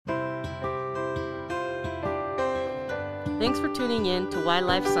Thanks for tuning in to Why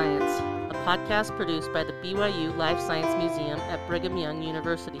Life Science, a podcast produced by the BYU Life Science Museum at Brigham Young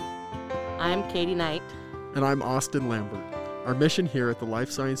University. I'm Katie Knight. And I'm Austin Lambert. Our mission here at the Life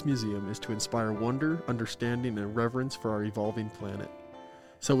Science Museum is to inspire wonder, understanding, and reverence for our evolving planet.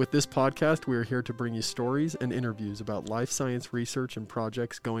 So with this podcast, we are here to bring you stories and interviews about life science research and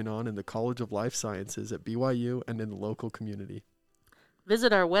projects going on in the College of Life Sciences at BYU and in the local community.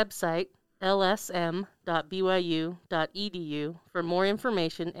 Visit our website, lsm.byu.edu, for more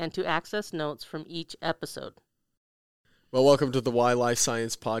information and to access notes from each episode. Well, welcome to the Why Life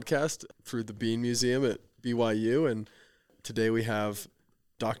Science podcast through the Bean Museum at BYU, and today we have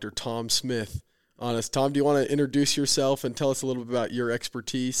Dr. Tom Smith on us. Tom, do you want to introduce yourself and tell us a little bit about your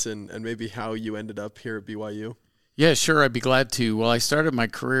expertise and maybe how you ended up here at BYU? Yeah, sure. I'd be glad to. Well, I started my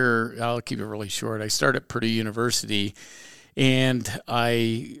career, I'll keep it really short. I started at Purdue University, and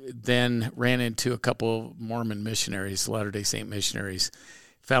I then ran into a couple Mormon missionaries, Latter-day Saint missionaries.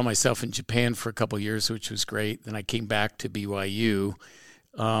 Found myself in Japan for a couple of years, which was great. Then I came back to BYU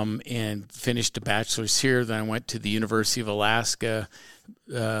and finished a bachelor's here. Then I went to the University of Alaska,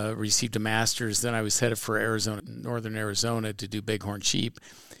 received a master's. Then I was headed for Arizona, northern Arizona, to do bighorn sheep.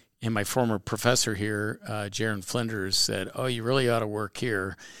 And my former professor here, Jaron Flinders, said, "Oh, you really ought to work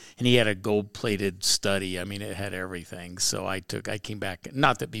here." And he had a gold-plated study. I mean, it had everything. So I came back.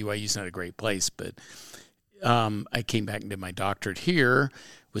 Not that BYU's not a great place, but I came back and did my doctorate here.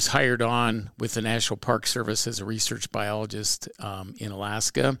 Was hired on with the National Park Service as a research biologist in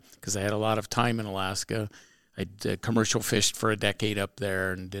Alaska because I had a lot of time in Alaska. I commercial fished for a decade up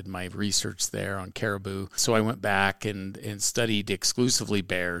there and did my research there on caribou. So I went back and studied exclusively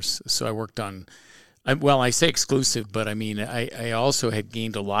bears. So I worked on, well, I say exclusive, but I mean, I also had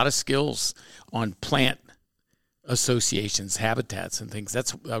gained a lot of skills on plant associations, habitats, and things.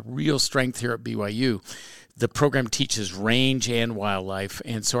 That's a real strength here at BYU. The program teaches range and wildlife,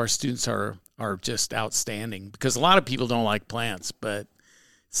 and so our students are just outstanding because a lot of people don't like plants, but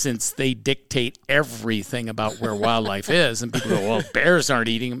since they dictate everything about where wildlife is, and people go, well, bears aren't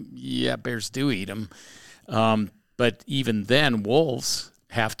eating them. Yeah, bears do eat them. But even then, wolves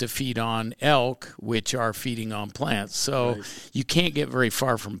have to feed on elk, which are feeding on plants. So You can't get very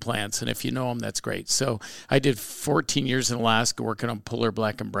far from plants, and if you know them, that's great. So I did 14 years in Alaska working on polar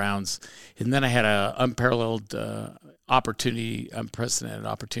black and browns, and then I had an unprecedented opportunity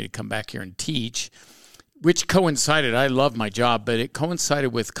to come back here and teach, which coincided. I love my job, but it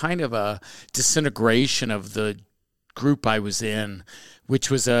coincided with kind of a disintegration of the group I was in, which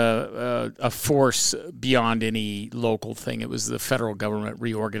was a force beyond any local thing. It was the federal government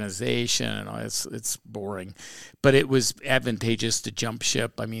reorganization, and it's boring. But it was advantageous to jump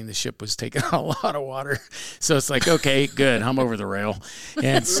ship. I mean, the ship was taking a lot of water. So it's like, okay, good, I'm over the rail.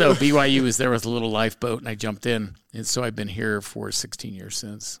 And so BYU was there with a little lifeboat, and I jumped in. And so I've been here for 16 years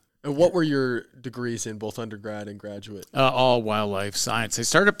since. And what were your degrees in, both undergrad and graduate? All wildlife science. I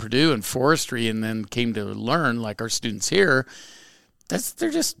started at Purdue in forestry and then came to learn, like our students here,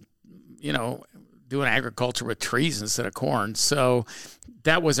 they're just, doing agriculture with trees instead of corn. So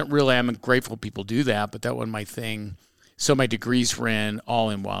that wasn't really, I'm grateful people do that, but that wasn't my thing. So my degrees were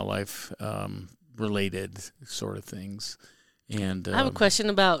all in wildlife related sort of things. And I have a question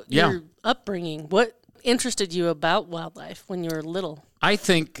about your upbringing. What interested you about wildlife when you were little? I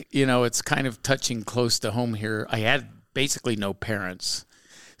think, it's kind of touching close to home here. I had basically no parents.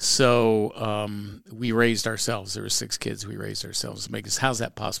 So we raised ourselves. There were 6 kids. We raised ourselves. Because how's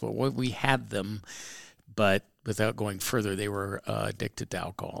that possible? Well, we had them, but without going further, they were addicted to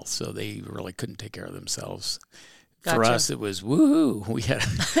alcohol. So they really couldn't take care of themselves. Gotcha. For us, it was woohoo. We had,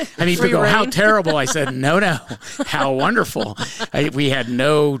 people go, how terrible. I said, no, how wonderful. We had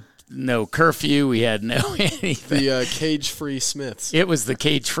no curfew. We had no anything. The cage-free Smiths. It was the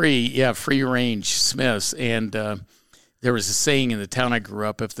cage-free, free-range Smiths. And there was a saying in the town I grew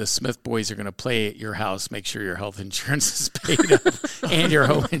up, if the Smith boys are going to play at your house, make sure your health insurance is paid up and your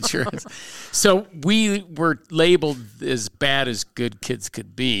home insurance. So we were labeled as bad as good kids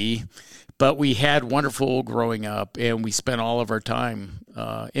could be, but we had wonderful growing up, and we spent all of our time.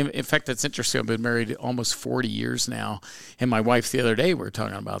 In fact, that's interesting. I've been married almost 40 years now, and my wife the other day, we were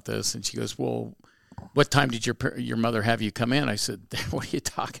talking about this, and she goes, well, what time did your mother have you come in? I said, what are you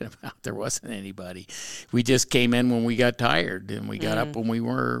talking about? There wasn't anybody. We just came in when we got tired, and we got up when we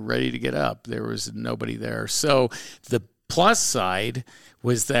were ready to get up. There was nobody there. So the plus side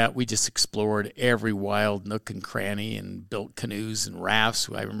was that we just explored every wild nook and cranny and built canoes and rafts.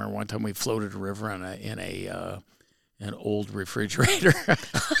 I remember one time we floated a river in an old refrigerator.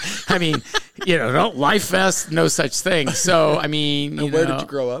 I mean, no life vest, no such thing. So, I mean, where did you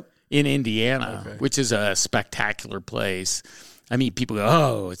grow up? in Indiana, which is a spectacular place. I mean, people go,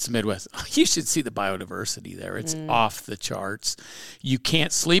 oh, it's the Midwest. Oh, you should see the biodiversity there. It's off the charts. You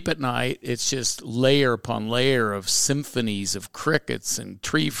can't sleep at night. It's just layer upon layer of symphonies of crickets and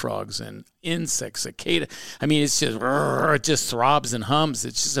tree frogs and insects, cicada. I mean, it's just, it just throbs and hums.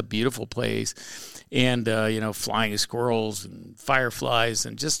 It's just a beautiful place. And, flying squirrels and fireflies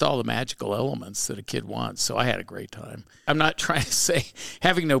and just all the magical elements that a kid wants. So I had a great time. I'm not trying to say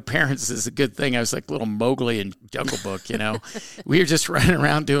having no parents is a good thing. I was like little Mowgli in Jungle Book, We were just running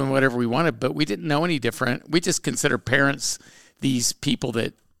around doing whatever we wanted, but we didn't know any different. We just consider parents these people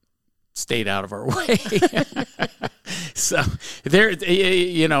that stayed out of our way. So there,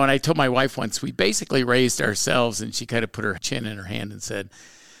 and I told my wife once, we basically raised ourselves, and she kind of put her chin in her hand and said,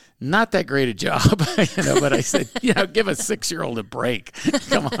 not that great a job, but I said, give a 6-year-old a break.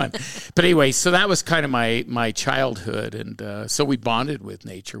 Come on. But anyway, so that was kind of my childhood. And so we bonded with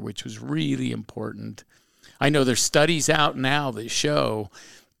nature, which was really important. I know there's studies out now that show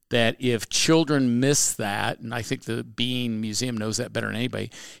that if children miss that, and I think the Bean Museum knows that better than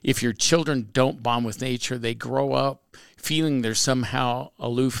anybody, if your children don't bond with nature, they grow up feeling they're somehow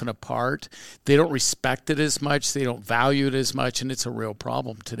aloof and apart. They don't respect it as much. They don't value it as much. And it's a real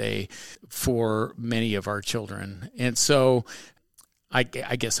problem today for many of our children. And so I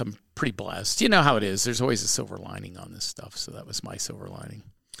guess I'm pretty blessed. You know how it is. There's always a silver lining on this stuff. So that was my silver lining.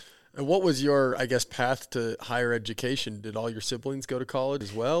 And what was your, path to higher education? Did all your siblings go to college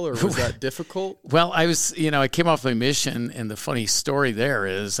as well, or was that difficult? Well, I was, I came off my mission, and the funny story there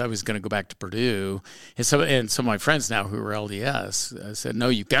is I was going to go back to Purdue, and some of my friends now who were LDS said, no,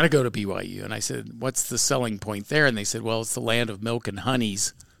 you've got to go to BYU. And I said, what's the selling point there? And they said, well, it's the land of milk and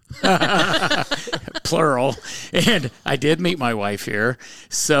honeys. Plural. And I did meet my wife here,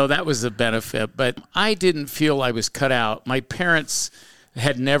 so that was a benefit. But I didn't feel I was cut out. My parents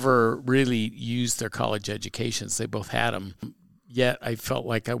had never really used their college educations. They both had them. Yet I felt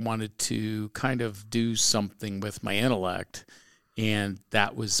like I wanted to kind of do something with my intellect, and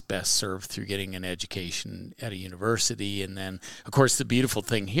that was best served through getting an education at a university. And then, of course, the beautiful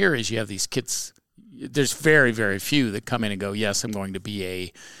thing here is you have these kids. There's very, very few that come in and go, yes, I'm going to be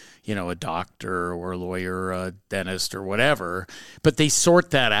a doctor or a lawyer, or a dentist or whatever, but they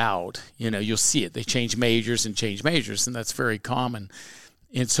sort that out. You'll see it. They change majors, and that's very common.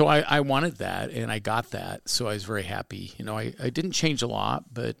 And so I wanted that, and I got that. So I was very happy. I didn't change a lot,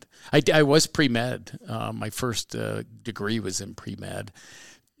 but I was pre-med. My first degree was in pre-med.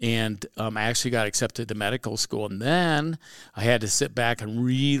 And I actually got accepted to medical school. And then I had to sit back and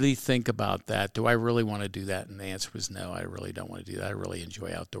really think about that. Do I really want to do that? And the answer was no, I really don't want to do that. I really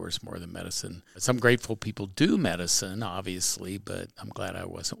enjoy outdoors more than medicine. So I'm grateful people do medicine, obviously, but I'm glad I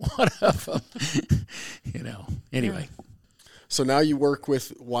wasn't one of them. Anyway. So now you work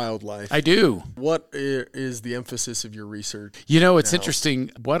with wildlife. I do. What is the emphasis of your research? It's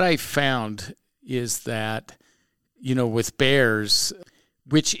interesting. What I found is that, with bears,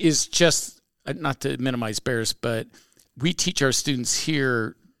 which is just, not to minimize bears, but we teach our students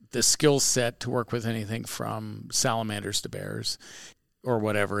here the skill set to work with anything from salamanders to bears or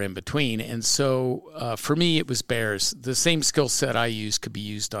whatever in between. And so for me, it was bears. The same skill set I use could be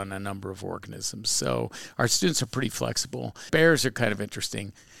used on a number of organisms. So our students are pretty flexible. Bears are kind of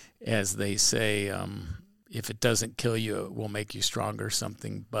interesting, as they say, if it doesn't kill you, it will make you stronger or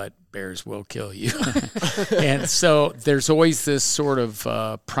something, but bears will kill you. And so there's always this sort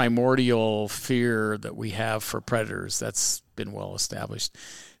of primordial fear that we have for predators. That's been well established,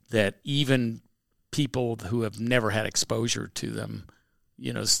 that even people who have never had exposure to them,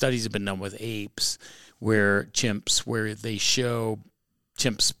 studies have been done with apes, where they show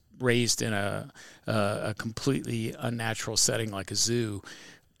chimps raised in a completely unnatural setting like a zoo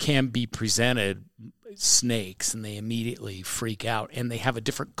can be presented snakes, and they immediately freak out, and they have a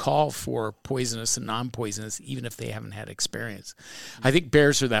different call for poisonous and non-poisonous, even if they haven't had experience. I think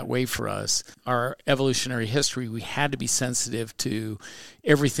bears are that way for us. Our evolutionary history, we had to be sensitive to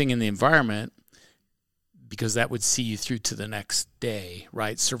everything in the environment, because that would see you through to the next day,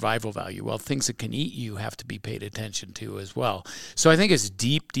 right? Survival value. Well, things that can eat you have to be paid attention to as well. So I think it's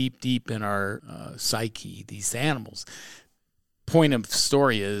deep, deep, deep in our psyche, these animals. Point of the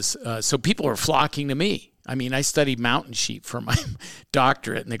story is, so people are flocking to me. I mean, I studied mountain sheep for my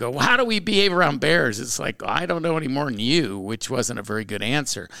doctorate, and they go, well, how do we behave around bears? It's like, I don't know any more than you, which wasn't a very good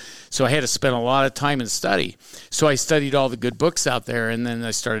answer. So I had to spend a lot of time and study. So I studied all the good books out there, and then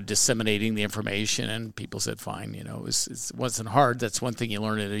I started disseminating the information, and people said, fine, it wasn't hard. That's one thing you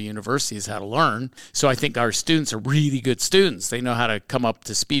learn at a university is how to learn. So I think our students are really good students. They know how to come up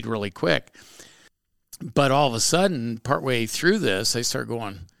to speed really quick. But all of a sudden, partway through this, I started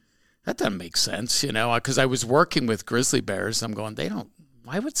going, that doesn't make sense, because I was working with grizzly bears. I'm going,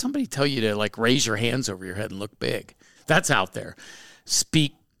 why would somebody tell you to like raise your hands over your head and look big? That's out there.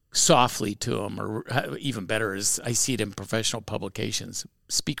 Speak softly to them, or even better is I see it in professional publications.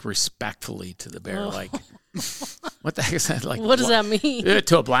 Speak respectfully to the bear. Like, what the heck is that? Like, what does that mean?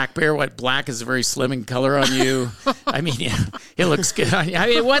 To a black bear, what black is a very slimming color on you. I mean, it looks good on you. I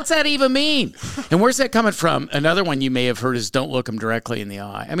mean, what's that even mean? And where's that coming from? Another one you may have heard is don't look them directly in the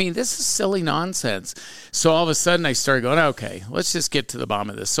eye. I mean, this is silly nonsense. So all of a sudden I started going, okay, let's just get to the bottom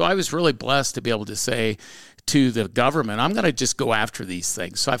of this. So I was really blessed to be able to say to the government, I'm going to just go after these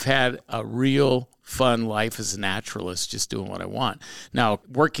things. So I've had a real fun life as a naturalist, just doing what I want. Now,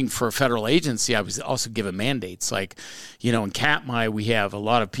 working for a federal agency, I was also given mandates. Like, in Katmai, we have a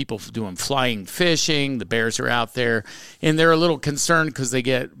lot of people doing flying fishing. The bears are out there, and they're a little concerned because they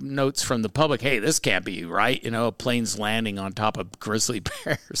get notes from the public, hey, this can't be right. Planes landing on top of grizzly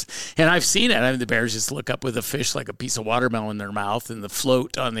bears. And I've seen it. I mean, the bears just look up with a fish like a piece of watermelon in their mouth, and the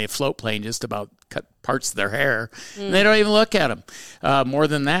float plane just about cut parts of their hair. And they don't even look at them. More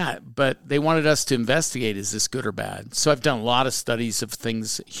than that, but they wanted us to investigate, is this good or bad? So I've done a lot of studies of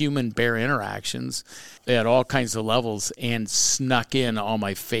things, human-bear interactions at all kinds of levels, and snuck in all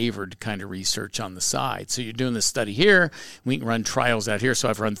my favored kind of research on the side. So you're doing this study here, we can run trials out here. So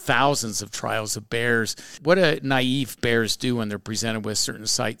I've run thousands of trials of bears. What do naive bears do when they're presented with certain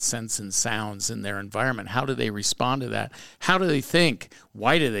sights, scents, and sounds in their environment? How do they respond to that? How do they think?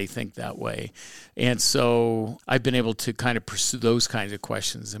 Why do they think that way? And so I've been able to kind of pursue those kinds of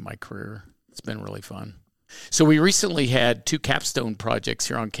questions in my career. It's been really fun. So we recently had 2 capstone projects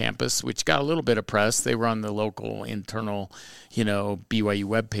here on campus, which got a little bit of press. They were on the local internal, BYU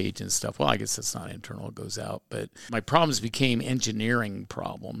webpage and stuff. Well, I guess that's not internal, it goes out. But my problems became engineering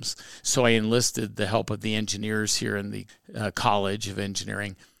problems. So I enlisted the help of the engineers here in the College of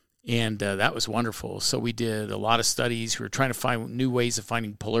Engineering. And that was wonderful. So we did a lot of studies. We were trying to find new ways of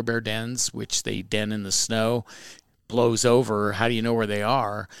finding polar bear dens, which they den in the snow, blows over. How do you know where they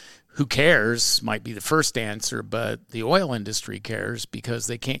are? Who cares might be the first answer, but the oil industry cares because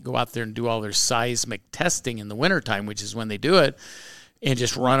they can't go out there and do all their seismic testing in the wintertime, which is when they do it, and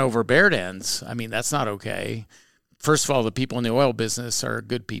just run over bear dens. I mean, that's not okay. First of all, the people in the oil business are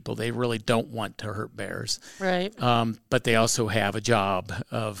good people. They really don't want to hurt bears. Right. But they also have a job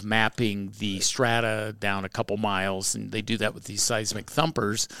of mapping the strata down a couple miles, and they do that with these seismic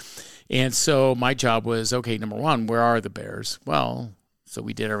thumpers. And so my job was, okay, number one, where are the bears? Well, so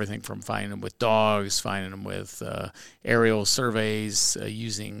we did everything from finding them with dogs, finding them with aerial surveys,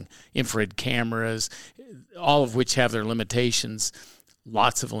 using infrared cameras, all of which have their limitations.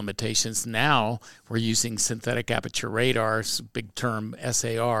 Lots of limitations. Now we're using synthetic aperture radar, big term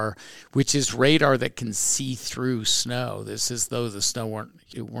SAR, which is radar that can see through snow. This is though the snow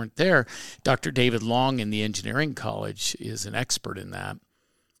weren't there. Dr. David Long in the engineering college is an expert in that.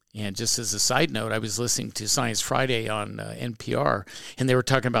 And just as a side note, I was listening to Science Friday on NPR, and they were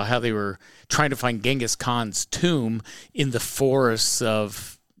talking about how they were trying to find Genghis Khan's tomb in the forests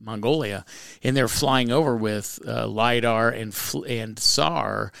of Mongolia, and they're flying over with LiDAR and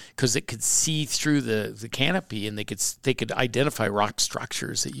SAR because it could see through the canopy, and they could identify rock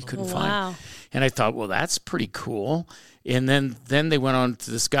structures that you couldn't find. And I thought, well, that's pretty cool. And then they went on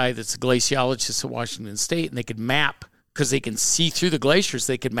to this guy that's a glaciologist at Washington State, and they could map, because they can see through the glaciers,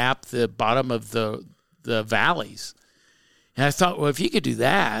 they could map the bottom of the valleys. And I thought, well, if you could do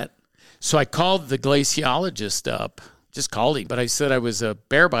that. So I called the glaciologist up, just called him, but I said I was a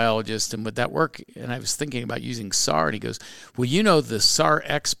bear biologist, and would that work? And I was thinking about using SAR, and he goes, well, the SAR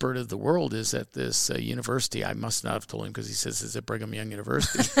expert of the world is at this university. I must not have told him because he says it's at Brigham Young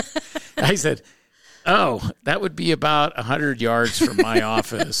University. I said, oh, that would be about 100 yards from my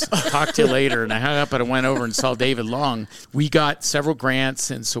office. I'll talk to you later. And I hung up and I went over and saw David Long. We got several grants,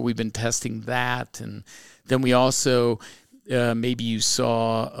 and so we've been testing that. And then we also, maybe you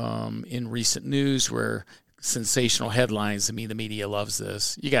saw in recent news where sensational headlines. I mean, the media loves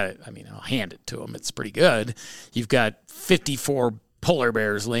this. You got it. I mean, I'll hand it to them. It's pretty good. You've got 54 polar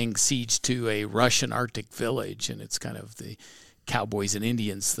bears laying siege to a Russian Arctic village, and it's kind of the cowboys and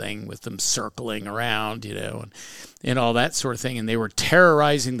Indians thing with them circling around, and all that sort of thing. And they were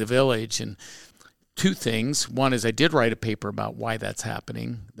terrorizing the village. And 2 things. One is I did write a paper about why that's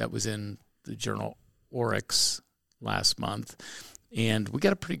happening. That was in the journal Oryx last month. And we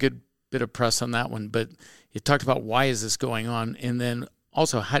got a pretty good bit of press on that one. But it talked about why is this going on? And then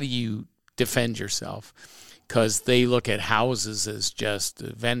also, how do you defend yourself? because they look at houses as just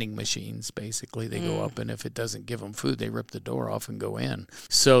vending machines, basically. They go up, and if it doesn't give them food, they rip the door off and go in.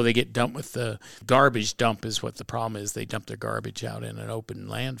 So they get dumped with the garbage dump is what the problem is. They dump their garbage out in an open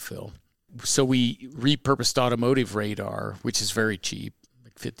landfill. So we repurposed automotive radar, which is very cheap,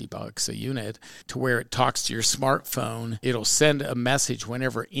 like $50 a unit, to where it talks to your smartphone. It'll send a message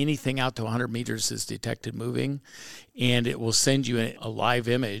whenever anything out to 100 meters is detected moving, and it will send you a live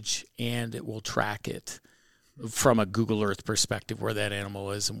image, and it will track it from a Google Earth perspective where that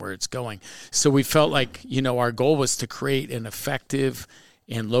animal is and where it's going. So we felt like, our goal was to create an effective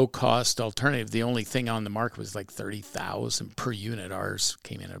and low-cost alternative. The only thing on the market was like $30,000 per unit. Ours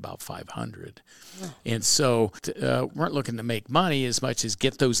came in at about $500. Oh. And so weren't looking to make money as much as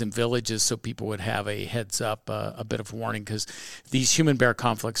get those in villages so people would have a heads up, a bit of warning, because these human-bear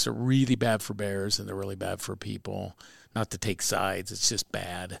conflicts are really bad for bears and they're really bad for people. Not to take sides, it's just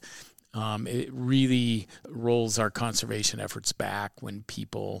bad. It really rolls our conservation efforts back when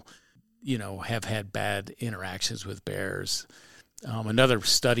people, have had bad interactions with bears. Another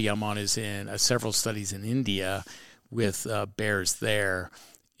study I'm on is in several studies in India with bears there,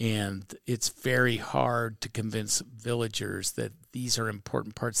 and it's very hard to convince villagers that these are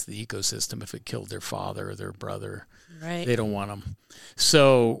important parts of the ecosystem. If it killed their father or their brother, right, they don't want them.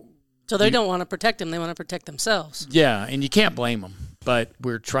 So they don't want to protect them. They want to protect themselves. Yeah, and you can't blame them. But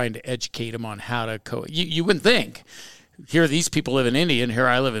we're trying to educate them on how to You wouldn't think. Here, these people live in India, and here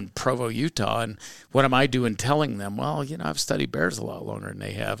I live in Provo, Utah, and what am I doing telling them? Well, I've studied bears a lot longer than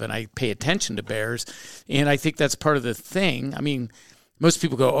they have, and I pay attention to bears, and I think that's part of the thing. I mean, most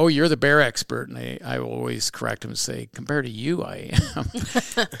people go, oh, you're the bear expert, and I will always correct them and say, compared to you, I am.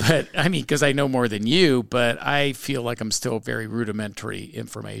 But, because I know more than you, but I feel like I'm still very rudimentary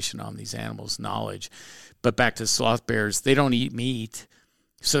information on these animals' knowledge. But back to sloth bears, they don't eat meat.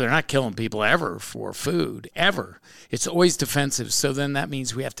 So they're not killing people ever for food, ever. It's always defensive. So then that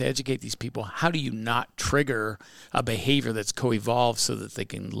means we have to educate these people. How do you not trigger a behavior that's co-evolved so that they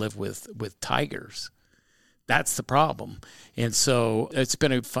can live with tigers? That's the problem. And so it's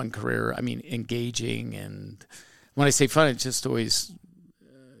been a fun career. Engaging. And when I say fun, it's just always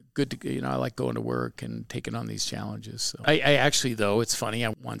good to, I like going to work and taking on these challenges. So I actually, though, it's funny.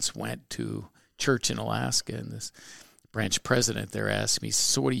 I once went to church in Alaska, and this branch president there asked me,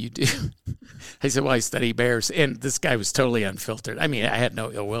 so what do you do? I said, well, I study bears. And this guy was totally unfiltered. I had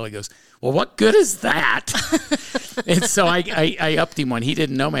no ill will. He goes, well, what good is that? And so I upped him when he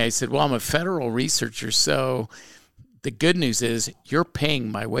didn't know me. I said, well, I'm a federal researcher, so the good news is you're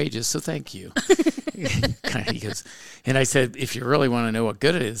paying my wages, so thank you. He goes, and I said, if you really want to know what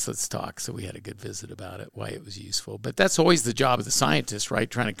good it is, let's talk. So we had a good visit about it, why it was useful. But that's always the job of the scientist, right?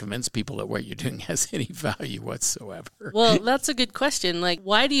 Trying to convince people that what you're doing has any value whatsoever. Well, that's a good question. Like,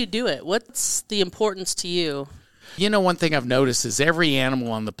 why do you do it? What's the importance to you? One thing I've noticed is every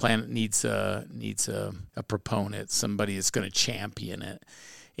animal on the planet needs a proponent, somebody that's going to champion it.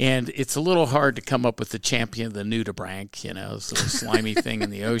 And it's a little hard to come up with the champion of the nudibranch, this little slimy thing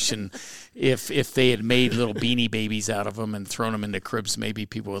in the ocean. If they had made little beanie babies out of them and thrown them into cribs, maybe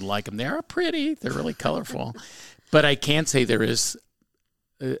people would like them. They are pretty. They're really colorful. But I can say there is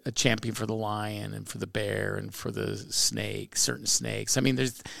a champion for the lion and for the bear and for the snake, certain snakes.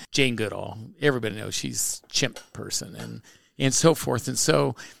 There's Jane Goodall. Everybody knows she's a chimp person and so forth. And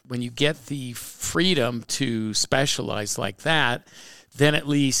so when you get the freedom to specialize like that, then at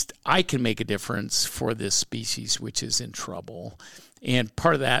least I can make a difference for this species, which is in trouble. And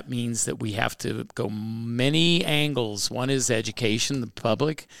part of that means that we have to go many angles. One is education, the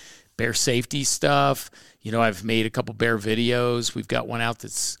public, bear safety stuff. I've made a couple bear videos. We've got one out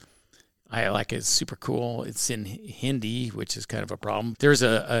that's, I like it. It's super cool. It's in Hindi, which is kind of a problem. There's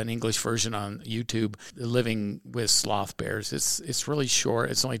an English version on YouTube, Living with Sloth Bears. It's really short.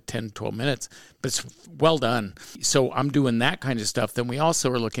 It's only 10, 12 minutes, but it's well done. So I'm doing that kind of stuff. Then we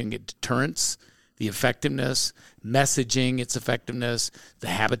also are looking at deterrence, the effectiveness, messaging, its effectiveness, the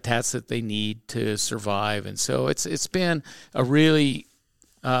habitats that they need to survive. And so it's been a really,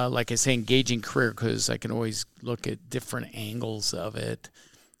 like I say, engaging career because I can always look at different angles of it.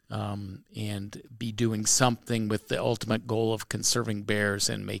 And be doing something with the ultimate goal of conserving bears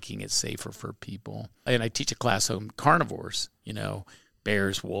and making it safer for people. And I teach a class on carnivores,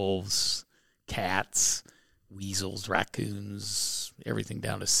 bears, wolves, cats, weasels, raccoons, everything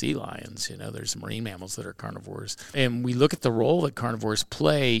down to sea lions. There's marine mammals that are carnivores. And we look at the role that carnivores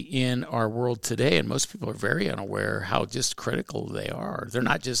play in our world today, and most people are very unaware how just critical they are. They're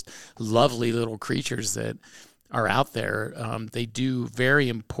not just lovely little creatures that are out there. They do very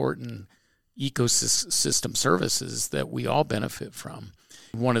important ecosystem services that we all benefit from.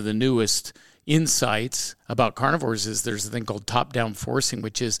 One of the newest insights about carnivores is there's a thing called top-down forcing,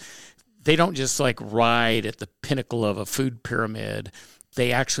 which is they don't just like ride at the pinnacle of a food pyramid.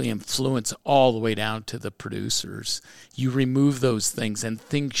 They actually influence all the way down to the producers. You remove those things and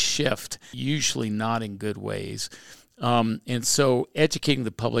things shift, usually not in good ways. And so educating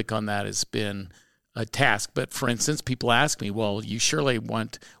the public on that has been a task. But for instance, people ask me, well, you surely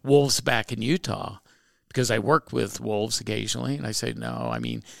want wolves back in Utah, because I work with wolves occasionally. And I say, no, I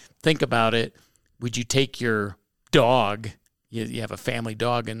mean, think about it. Would you take your dog, you have a family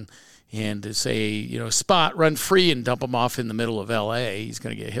dog, and to say, Spot, run free, and dump him off in the middle of L.A., he's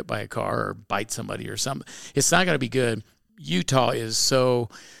going to get hit by a car or bite somebody or something. It's not going to be good. Utah is so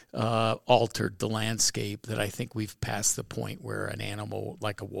altered, the landscape, that I think we've passed the point where an animal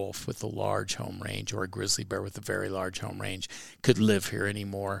like a wolf with a large home range or a grizzly bear with a very large home range could live here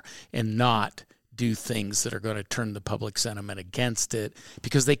anymore and not do things that are going to turn the public sentiment against it,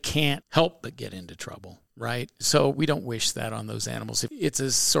 because they can't help but get into trouble, right? So we don't wish that on those animals. It's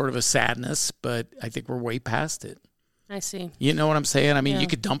a sort of a sadness, but I think we're way past it. I see. You know what I'm saying? I mean, You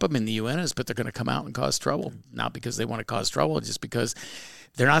could dump them in the UNS, but they're going to come out and cause trouble, not because they want to cause trouble, just because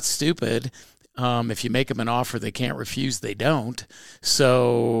they're not stupid. If you make them an offer they can't refuse, they don't.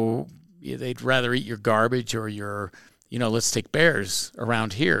 So they'd rather eat your garbage or your, let's take bears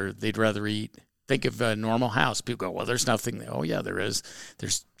around here. They'd rather eat. Think of a normal house. People go, well, there's nothing. Oh, yeah, there is.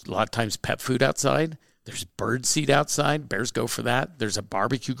 There's a lot of times pet food outside. There's bird seed outside. Bears go for that. There's a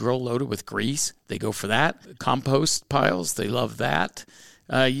barbecue grill loaded with grease. They go for that. Compost piles. They love that.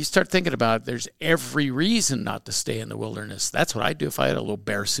 You start thinking about it, there's every reason not to stay in the wilderness. That's what I'd do if I had a little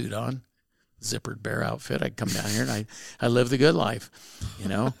bear suit on, zippered bear outfit. I'd come down here and I live the good life.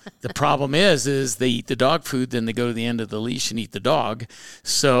 The problem is they eat the dog food, then they go to the end of the leash and eat the dog.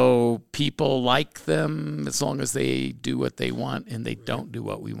 So people like them as long as they do what they want and they don't do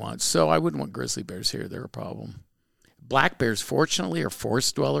what we want. So I wouldn't want grizzly bears here. They're a problem. Black bears, fortunately, are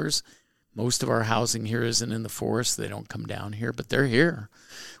forest dwellers. Most of our housing here isn't in the forest. They don't come down here, but they're here.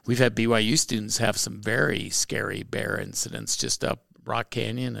 We've had BYU students have some very scary bear incidents just up Rock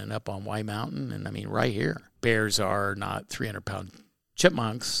Canyon and up on Y Mountain. And I mean, right here, bears are not 300-pound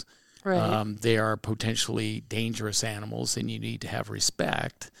chipmunks. Right. They are potentially dangerous animals, and you need to have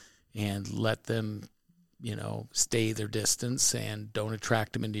respect and let them, stay their distance and don't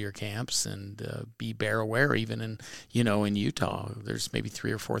attract them into your camps, and be bear aware. Even in Utah, there's maybe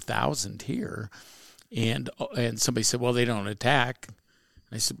 3,000 or 4,000 here. And somebody said, well, they don't attack.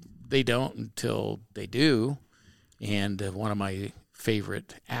 And I said, they don't until they do. And one of my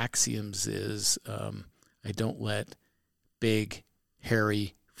favorite axioms is I don't let big,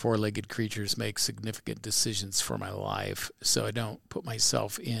 hairy, four-legged creatures make significant decisions for my life. So I don't put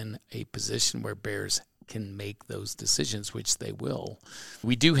myself in a position where bears can make those decisions, which they will.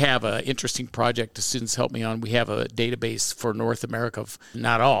 We do have an interesting project the students help me on. We have a database for North America of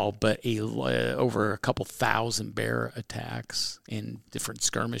not all, but over a couple thousand bear attacks in different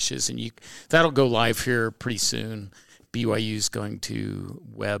skirmishes. And that'll go live here pretty soon. BYU's going to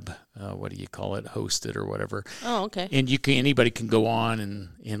host it or whatever. Oh, okay. And anybody can go on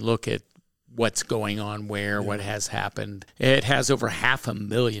and look at what's going on where, what has happened. It has over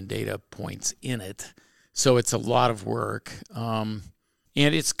 500,000 data points in it. So it's a lot of work. And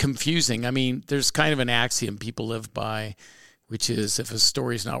it's confusing. I mean, there's kind of an axiom people live by, which is if a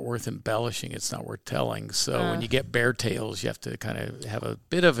story's not worth embellishing, it's not worth telling. So when you get bear tales, you have to kind of have a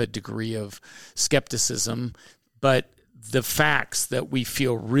bit of a degree of skepticism. But the facts that we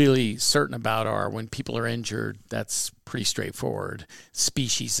feel really certain about are when people are injured, that's pretty straightforward.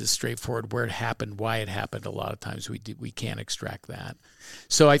 Species is straightforward. Where it happened, why it happened, a lot of times we can't extract that.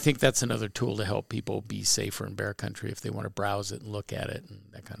 So I think that's another tool to help people be safer in bear country if they want to browse it and look at it and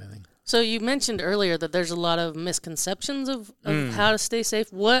that kind of thing. So you mentioned earlier that there's a lot of misconceptions of how to stay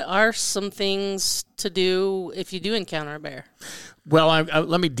safe. What are some things to do if you do encounter a bear? Well,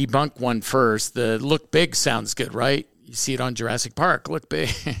 let me debunk one first. The look big sounds good, right? You see it on Jurassic Park. Look big.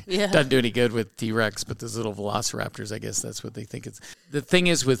 Yeah. Doesn't do any good with T-Rex, but those little velociraptors, I guess that's what they think it's. The thing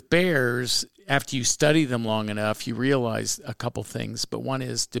is with bears, after you study them long enough, you realize a couple things. But one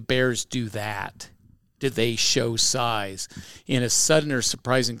is, do bears do that? Do they show size? In a sudden or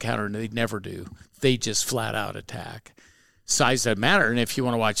surprise encounter, they never do. They just flat out attack. Size doesn't matter. And if you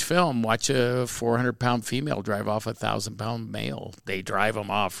want to watch film, watch a 400-pound female drive off a 1,000-pound male. They drive them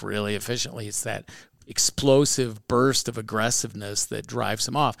off really efficiently. It's that explosive burst of aggressiveness that drives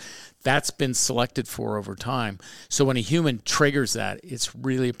them off. That's been selected for over time. So when a human triggers that, it's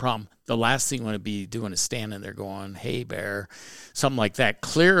really a problem. The last thing you want to be doing is standing there going, hey, bear, something like that.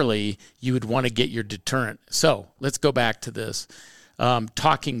 Clearly, you would want to get your deterrent. So let's go back to this.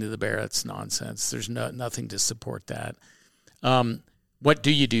 Talking to the bear, that's nonsense. There's nothing to support that. What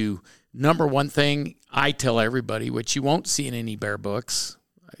do you do? Number one thing I tell everybody, which you won't see in any bear books,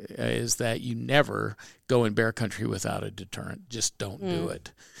 is that you never go in bear country without a deterrent. Just don't do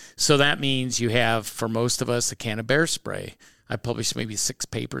it. So that means you have, for most of us, a can of bear spray. I published maybe 6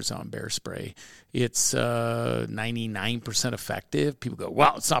 papers on bear spray. It's 99% effective. People go,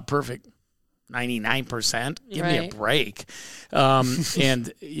 well, it's not perfect. 99%? Give me a break.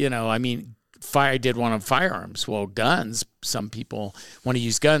 And, I did one on firearms. Well, guns, some people want to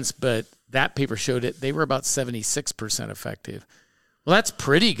use guns, but that paper showed they were about 76% effective. Well, that's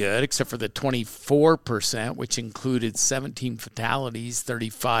pretty good, except for the 24%, which included 17 fatalities,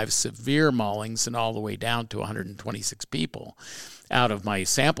 35 severe maulings, and all the way down to 126 people out of my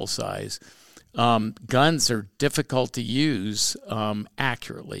sample size. Guns are difficult to use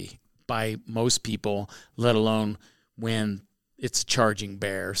accurately by most people, let alone when it's a charging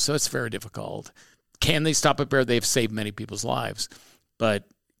bear. So it's very difficult. Can they stop a bear? They've saved many people's lives. But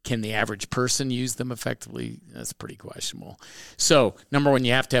can the average person use them effectively? That's pretty questionable. So, number one,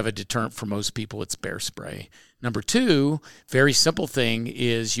 you have to have a deterrent. For most people, it's bear spray. Number two, very simple thing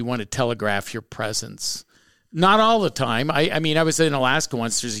is you want to telegraph your presence. Not all the time. I was in Alaska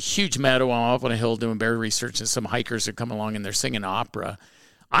once. There's a huge meadow. I'm up on a hill doing bear research, and some hikers are coming along, and they're singing opera.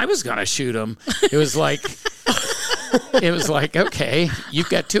 I was going to shoot them. It was like... okay, you've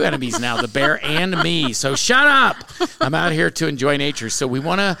got 2 enemies now, the bear and me. So shut up. I'm out here to enjoy nature. So we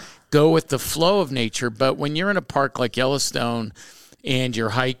want to go with the flow of nature. But when you're in a park like Yellowstone and you're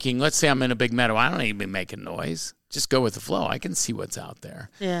hiking, let's say I'm in a big meadow, I don't need to be making noise. Just go with the flow. I can see what's out there.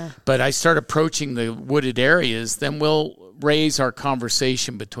 Yeah. But I start approaching the wooded areas, then we'll raise our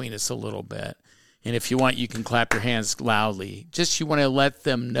conversation between us a little bit. And if you want, you can clap your hands loudly. Just you want to let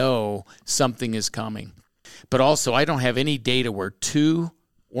them know something is coming. But also, I don't have any data where 2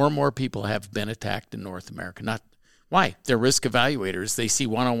 or more people have been attacked in North America. Why? They're risk evaluators. They see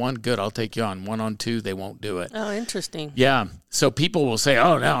 1-on-1, good, I'll take you on. 1-on-2, they won't do it. Oh, interesting. Yeah. So people will say,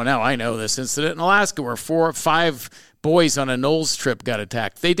 oh, no, I know this incident in Alaska where 4 or 5 boys on a Knowles trip got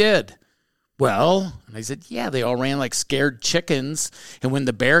attacked. They did. Well, and I said, yeah, they all ran like scared chickens. And when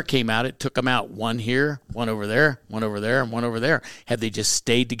the bear came out, it took them out. 1 here, 1 over there, 1 over there, and 1 over there. Had they just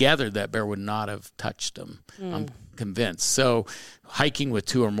stayed together, that bear would not have touched them. I'm convinced. So hiking with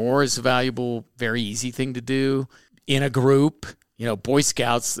 2 or more is a valuable, very easy thing to do. In a group, Boy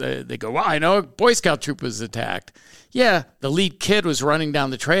Scouts, they go, well, I know a Boy Scout troop was attacked. Yeah, the lead kid was running down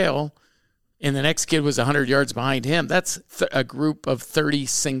the trail, and the next kid was 100 yards behind him. That's a group of 30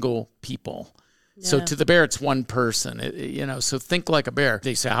 single people. Yeah. So to the bear, it's 1 person. So think like a bear.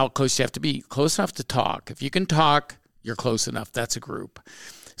 They say, how close do you have to be? Close enough to talk. If you can talk, you're close enough. That's a group.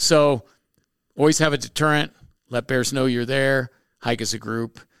 So always have a deterrent. Let bears know you're there. Hike as a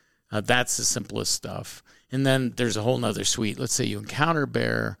group. That's the simplest stuff. And then there's a whole nother suite. Let's say you encounter a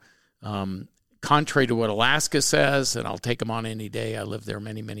bear. Contrary to what Alaska says, and I'll take them on any day. I lived there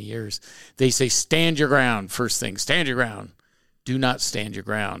many, many years. They say, stand your ground. First thing, stand your ground. Do not stand your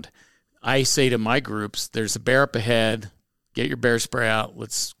ground. I say to my groups, there's a bear up ahead. Get your bear spray out.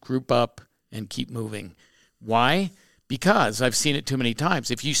 Let's group up and keep moving. Why? Because I've seen it too many times.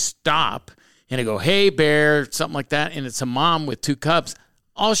 If you stop and I go, hey, bear, something like that, and it's a mom with 2 cubs,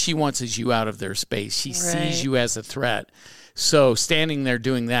 all she wants is you out of their space. She sees you as a threat. So standing there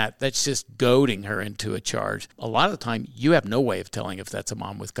doing that, that's just goading her into a charge. A lot of the time, you have no way of telling if that's a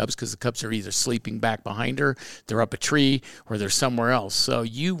mom with cubs because the cubs are either sleeping back behind her, they're up a tree, or they're somewhere else. So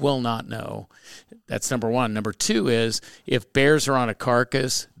you will not know. That's number one. Number two is if bears are on a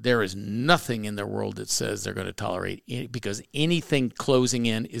carcass, there is nothing in their world that says they're going to tolerate it because anything closing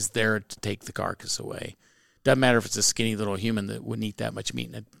in is there to take the carcass away. Doesn't matter if it's a skinny little human that wouldn't eat that much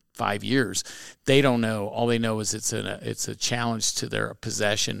meat in 5 years. They don't know. All they know is it's a challenge to their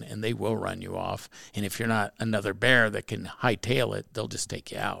possession, and they will run you off. And if you're not another bear that can hightail it, they'll just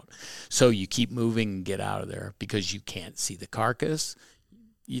take you out. So you keep moving and get out of there because you can't see the carcass.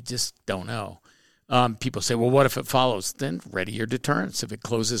 You just don't know. People say, well, what if it follows? Then ready your deterrents. If it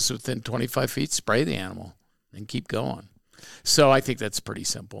closes within 25 feet, spray the animal and keep going. So I think that's pretty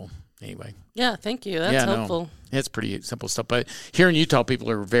simple. Anyway. Yeah, thank you. That's helpful. No, it's pretty simple stuff. But here in Utah,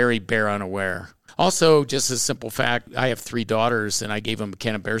 people are very bear unaware. Also, just a simple fact, I have 3 daughters, and I gave them a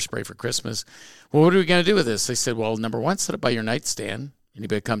can of bear spray for Christmas. Well, what are we going to do with this? They said, well, number one, set it by your nightstand.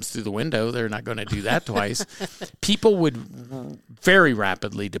 Anybody comes through the window, they're not going to do that twice. People would very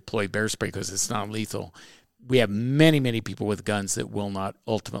rapidly deploy bear spray because it's non-lethal. We have many, many people with guns that will not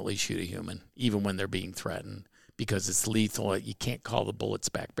ultimately shoot a human, even when they're being threatened, because it's lethal. You can't call the bullets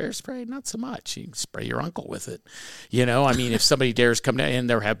back. Bear spray, not so much. You can spray your uncle with it. I mean, if somebody dares come down, and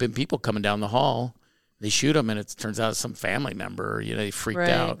there have been people coming down the hall, they shoot them, and it turns out it's some family member. They freaked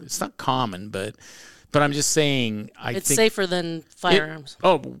out. It's not common, but I'm just saying, it's safer than firearms.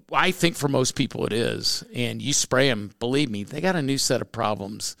 I think for most people it is. And you spray them, believe me, they got a new set of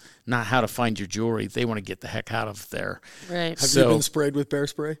problems, not how to find your jewelry. They want to get the heck out of there. Right. Have you been sprayed with bear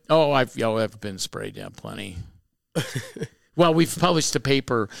spray? I've been sprayed, plenty. Well, we've published a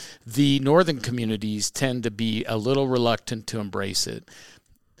paper. The northern communities tend to be a little reluctant to embrace it.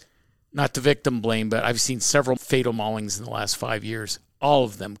 Not to victim blame, but I've seen several fatal maulings in the last 5 years. All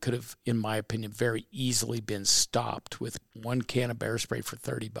of them could have, in my opinion, very easily been stopped with one can of bear spray for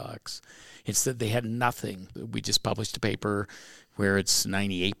 $30. Instead, they had nothing. We just published a paper where it's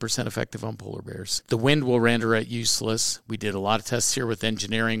 98% effective on polar bears. The wind will render it useless. We did a lot of tests here with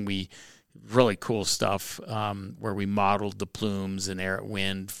engineering. Really cool stuff where we modeled the plumes and air,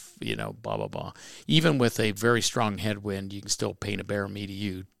 wind, blah, blah, blah. Even with a very strong headwind, you can still paint a bear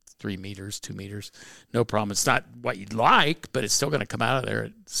MEDU 3 meters, 2 meters, no problem. It's not what you'd like, but it's still going to come out of there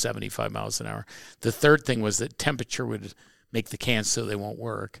at 75 miles an hour. The third thing was that temperature would make the cans so they won't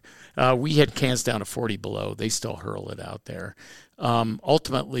work. We had cans down to 40 below. They still hurl it out there.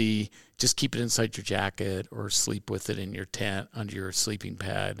 Ultimately, just keep it inside your jacket or sleep with it in your tent under your sleeping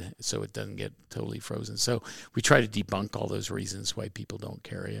pad so it doesn't get totally frozen. So we try to debunk all those reasons why people don't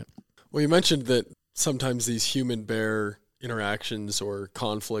carry it. Well, you mentioned that sometimes these human-bear interactions or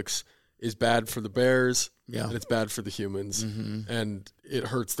conflicts is bad for the bears and it's bad for the humans, and it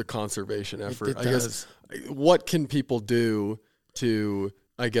hurts the conservation effort. It does. I guess, what can people do to,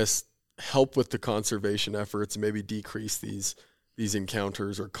 help with the conservation efforts and maybe decrease these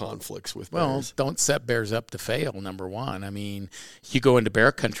encounters or conflicts with bears? Well, don't set bears up to fail, number one. I mean, you go into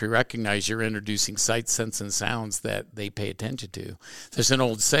bear country, recognize you're introducing sights, scents, and sounds that they pay attention to. There's an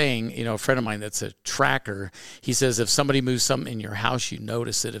old saying, a friend of mine that's a tracker, he says, if somebody moves something in your house, you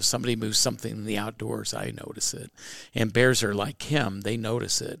notice it. If somebody moves something in the outdoors, I notice it. And bears are like him. They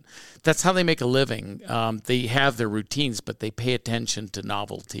notice it. That's how they make a living. They have their routines, but they pay attention to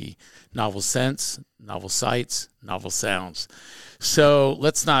novelty, novel scents, novel sights, novel sounds. So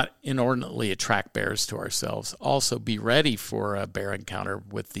let's not inordinately attract bears to ourselves. Also be ready for a bear encounter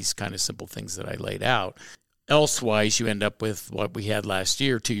with these kind of simple things that I laid out. Elsewise, you end up with what we had last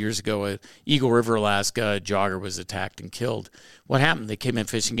year, 2 years ago, at Eagle River, Alaska, a jogger was attacked and killed. What happened? They came in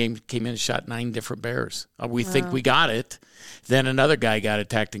fishing game, came in and shot 9 different bears. We think we got it. Then another guy got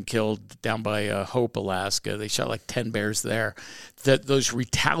attacked and killed down by Hope, Alaska. They shot like 10 bears there. Those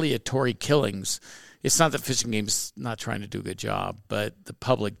retaliatory killings, it's not that fishing game's not trying to do a good job, but the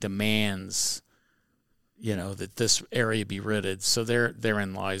public demands, that this area be ridded. So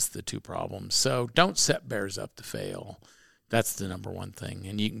therein lies the two problems. So don't set bears up to fail. That's the number one thing.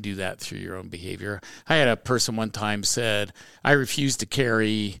 And you can do that through your own behavior. I had a person one time said, I refuse to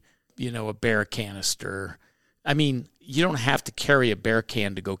carry, a bear canister. I mean, you don't have to carry a bear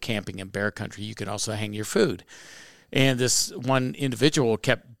can to go camping in bear country. You can also hang your food. And this one individual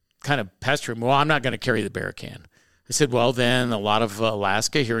kept kind of pestering, well, I'm not going to carry the bear can. I said, well, then a lot of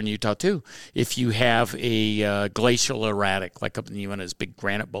Alaska, here in Utah too, if you have a glacial erratic, like up in the U.S., big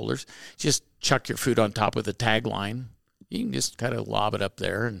granite boulders, just chuck your food on top with a tag line. You can just kind of lob it up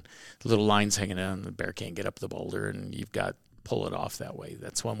there, and the little line's hanging down, the bear can't get up the boulder, and you've got pull it off that way.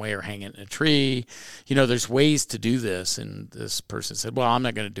 That's one way, or hang it in a tree. There's ways to do this. And this person said, well, I'm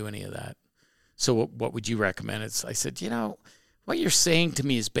not going to do any of that. So what would you recommend? I said, what you're saying to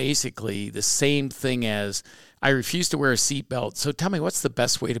me is basically the same thing as I refuse to wear a seatbelt. So tell me, what's the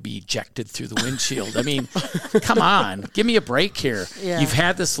best way to be ejected through the windshield? I mean, come on, give me a break here. Yeah. You've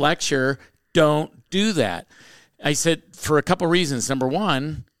had this lecture. Don't do that. I said, for a couple reasons. Number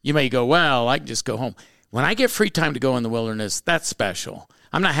one, you may go, well, I can just go home. When I get free time to go in the wilderness, that's special.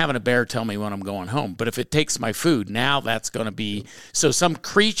 I'm not having a bear tell me when I'm going home. But if it takes my food, now that's going to be. So some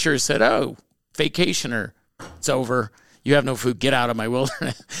creature said, oh, vacationer, it's over. You have no food. Get out of my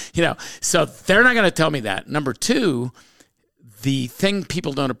wilderness. So they're not going to tell me that. Number two, the thing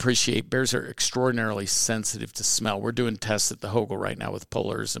people don't appreciate, bears are extraordinarily sensitive to smell. We're doing tests at the Hogle right now with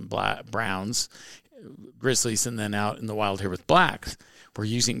polars and browns, grizzlies, and then out in the wild here with blacks.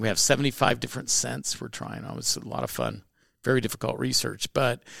 We have 75 different scents we're trying on. It's a lot of fun. Very difficult research.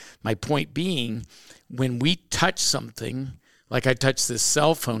 But my point being, when we touch something, like I touched this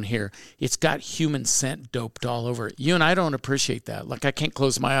cell phone here, it's got human scent doped all over it. You and I don't appreciate that. Like I can't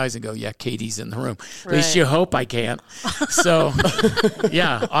close my eyes and go, yeah, Katie's in the room. Right. At least you hope I can't. So,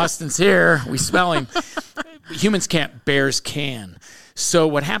 yeah, Austin's here. We smell him. Humans can't. Bears can. So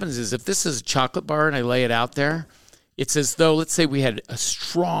what happens is if this is a chocolate bar and I lay it out there, it's as though, let's say we had a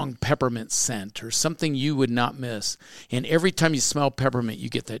strong peppermint scent or something you would not miss. And every time you smell peppermint, you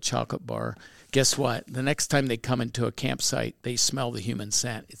get that chocolate bar. Guess what? The next time they come into a campsite, they smell the human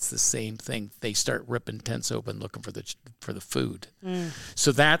scent. It's the same thing. They start ripping tents open looking for the food.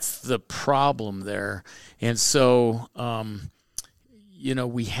 So that's the problem there. And so,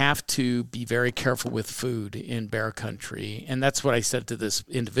 we have to be very careful with food in bear country. And that's what I said to this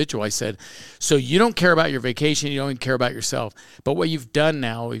individual. I said, so you don't care about your vacation, you don't even care about yourself. But what you've done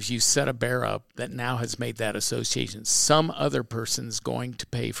now is you set a bear up that now has made that association. Some other person's going to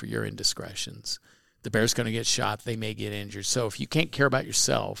pay for your indiscretions. The bear's going to get shot. They may get injured. So if you can't care about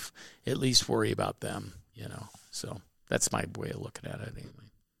yourself, at least worry about them, So that's my way of looking at it anyway.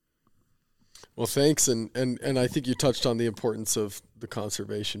 Well, thanks, and I think you touched on the importance of the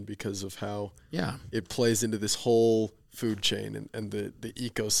conservation because of how it plays into this whole food chain and the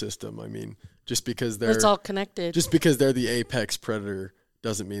ecosystem. I mean, just because it's all connected. Just because they're the apex predator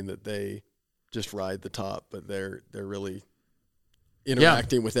doesn't mean that they just ride the top, but they're really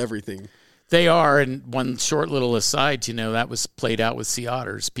interacting with everything. They are, and one short little aside, that was played out with sea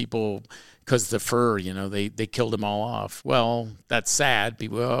otters. People, because the fur, they killed them all off. Well, that's sad.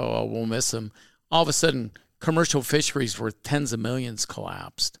 People, we'll miss them. All of a sudden, commercial fisheries worth tens of millions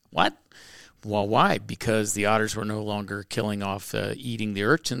collapsed. What? Well, why? Because the otters were no longer killing off, eating the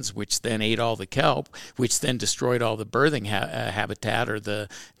urchins, which then ate all the kelp, which then destroyed all the birthing habitat or the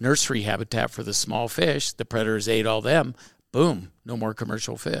nursery habitat for the small fish. The predators ate all them. Boom, no more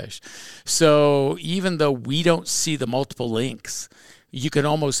commercial fish. So even though we don't see the multiple links, you can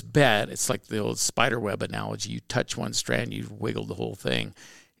almost bet, it's like the old spider web analogy, you touch one strand, you wiggle the whole thing.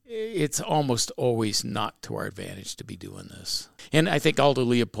 It's almost always not to our advantage to be doing this. And I think Aldo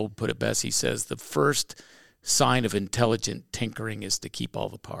Leopold put it best. He says the first sign of intelligent tinkering is to keep all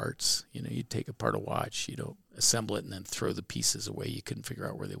the parts. You take apart a watch, you don't assemble it and then throw the pieces away. You couldn't figure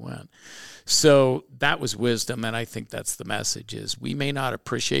out where they went. So that was wisdom, and I think that's the message is we may not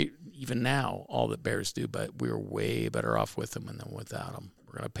appreciate even now all that bears do, but we're way better off with them than without them.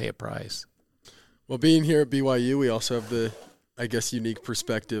 We're going to pay a price. Well, being here at BYU, we also have the, I guess, unique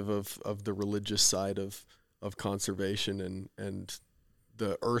perspective of the religious side of conservation and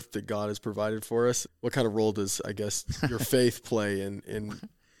the earth that God has provided for us. What kind of role does, I guess, your faith play in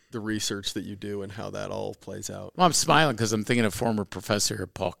the research that you do and how that all plays out? Well, I'm smiling because I'm thinking of former professor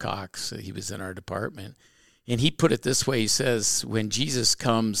Paul Cox. He was in our department. And he put it this way. He says, when Jesus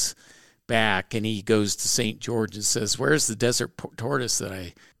comes back and he goes to St. George and says, where's the desert tortoise that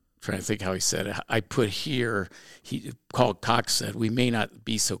I'm trying to think how he said it, I put here, Paul Cox said, we may not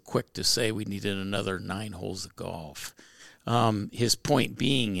be so quick to say we needed another 9 holes of golf. His point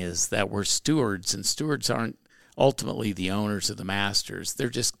being is that we're stewards, and stewards aren't ultimately the owners of the masters. They're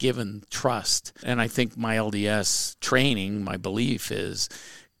just given trust. And I think my LDS training, my belief is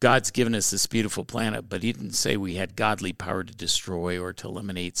God's given us this beautiful planet, but he didn't say we had godly power to destroy or to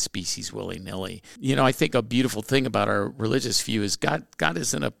eliminate species willy-nilly. I think a beautiful thing about our religious view is God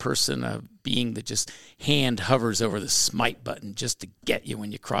isn't a person, a being that just hand hovers over the smite button just to get you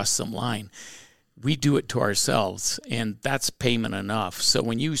when you cross some line. We do it to ourselves, and that's payment enough. So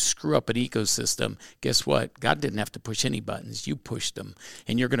when you screw up an ecosystem, guess what? God didn't have to push any buttons. You pushed them,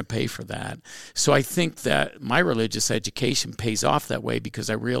 and you're going to pay for that. So I think that my religious education pays off that way because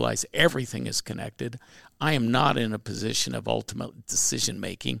I realize everything is connected. I am not in a position of ultimate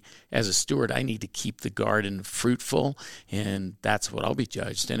decision-making. As a steward, I need to keep the garden fruitful, and that's what I'll be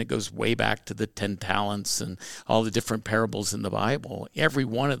judged. And it goes way back to the 10 talents and all the different parables in the Bible. Every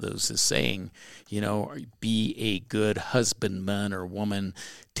one of those is saying, be a good husbandman or woman,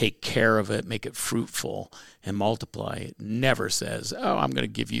 take care of it, make it fruitful, and multiply. It never says, I'm going to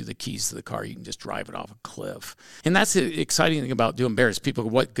give you the keys to the car. You can just drive it off a cliff. And that's the exciting thing about doing bears. People go,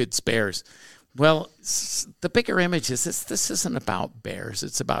 what good bears? Well, the bigger image is this isn't about bears.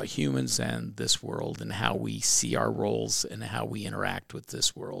 It's about humans and this world and how we see our roles and how we interact with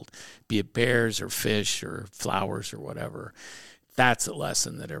this world, be it bears or fish or flowers or whatever. That's a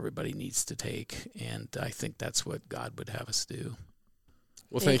lesson that everybody needs to take, and I think that's what God would have us do.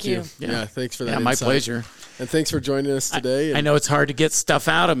 Well, thank you. Yeah, thanks for that. Yeah, my pleasure. And thanks for joining us today. I know it's hard to get stuff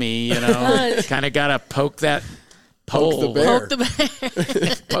out of me, kind of got to poke that pole. Poke the bear. Poke the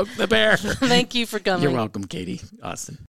bear. Poke the bear. Thank you for coming. You're welcome, Katie. Austin.